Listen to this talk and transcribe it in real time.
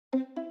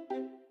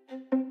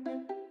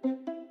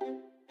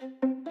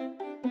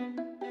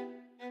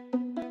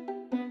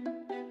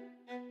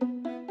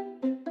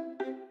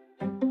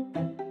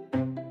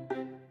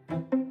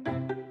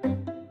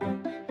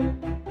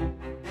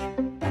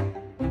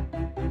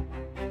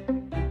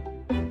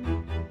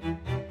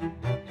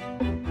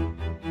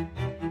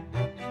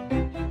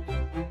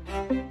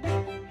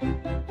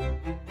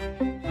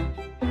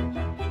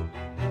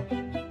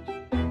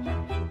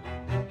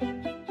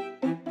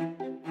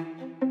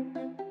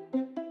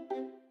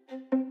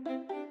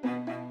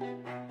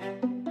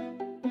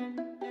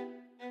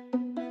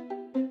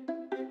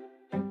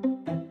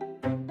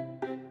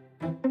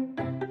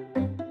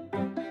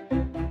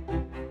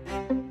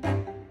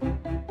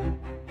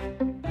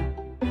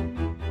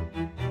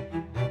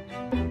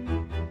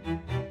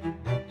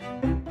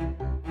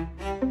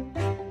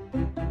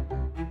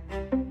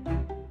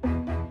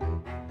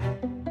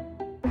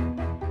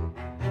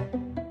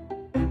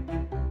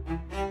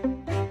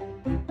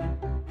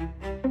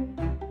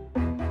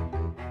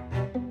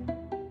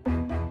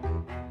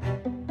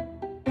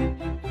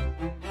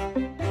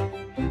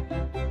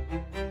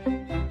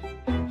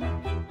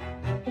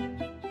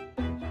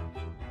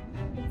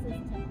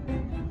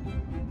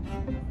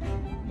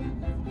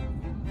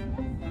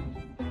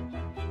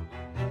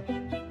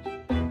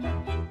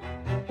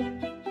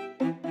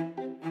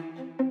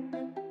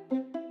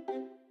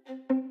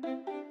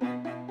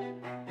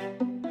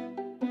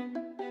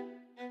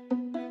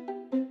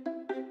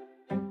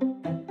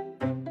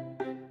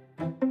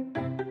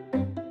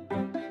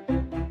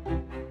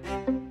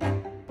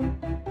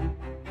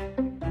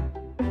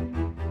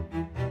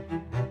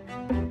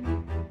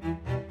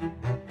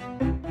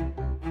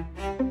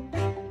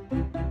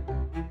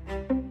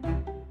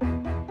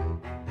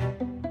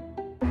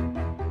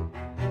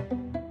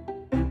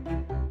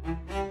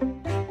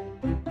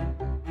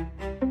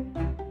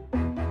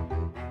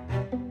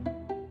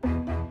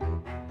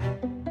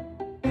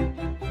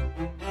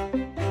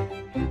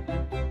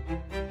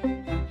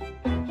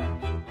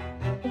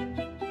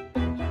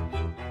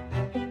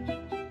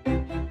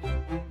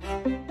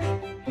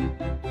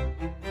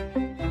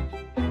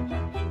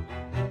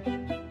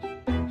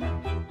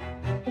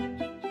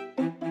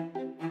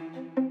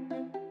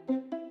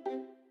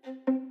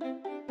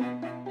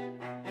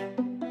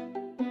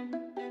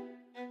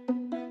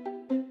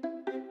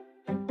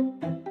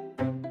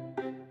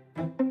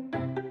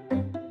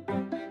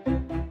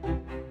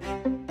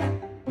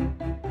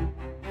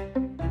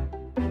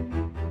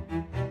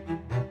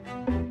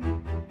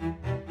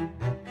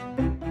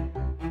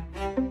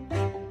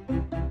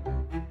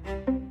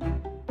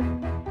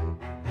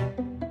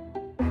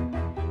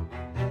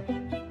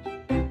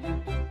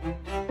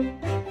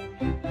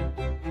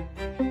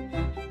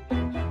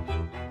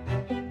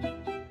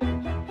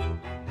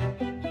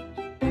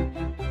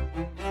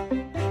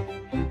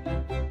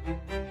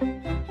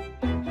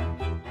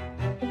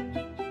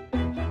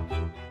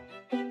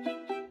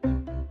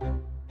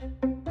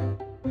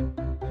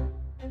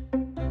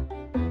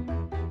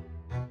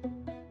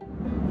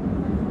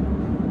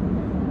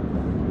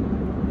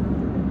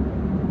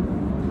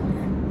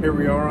Here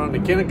we are on the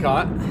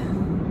Kennicott,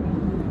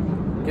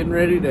 getting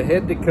ready to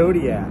head to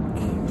Kodiak.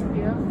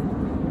 Yeah.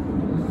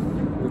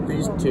 With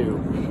these two.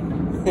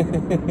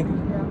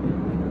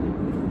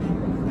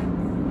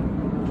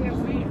 Can't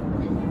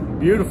wait.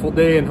 Beautiful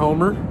day in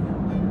Homer.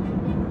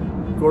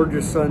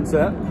 Gorgeous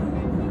sunset.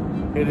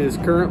 It is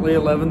currently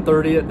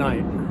 11:30 at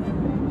night.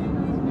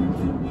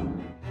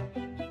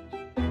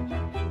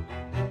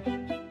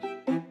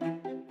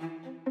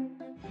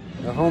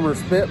 The Homer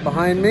Spit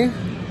behind me.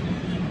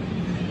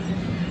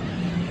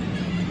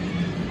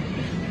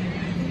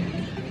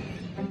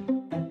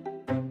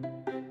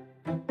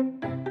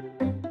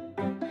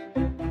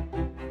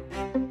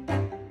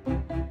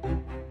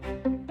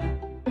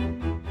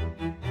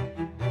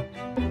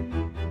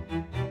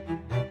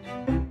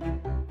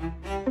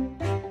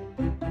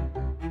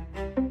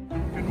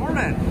 Good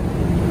morning.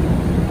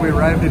 We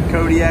arrived in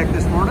Kodiak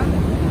this morning.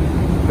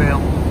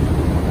 Well,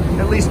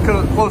 at least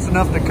close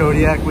enough to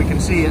Kodiak we can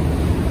see it.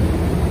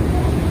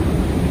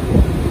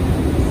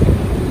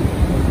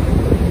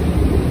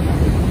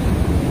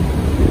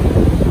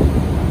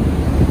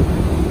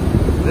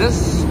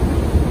 This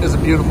is a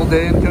beautiful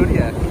day in Kodiak.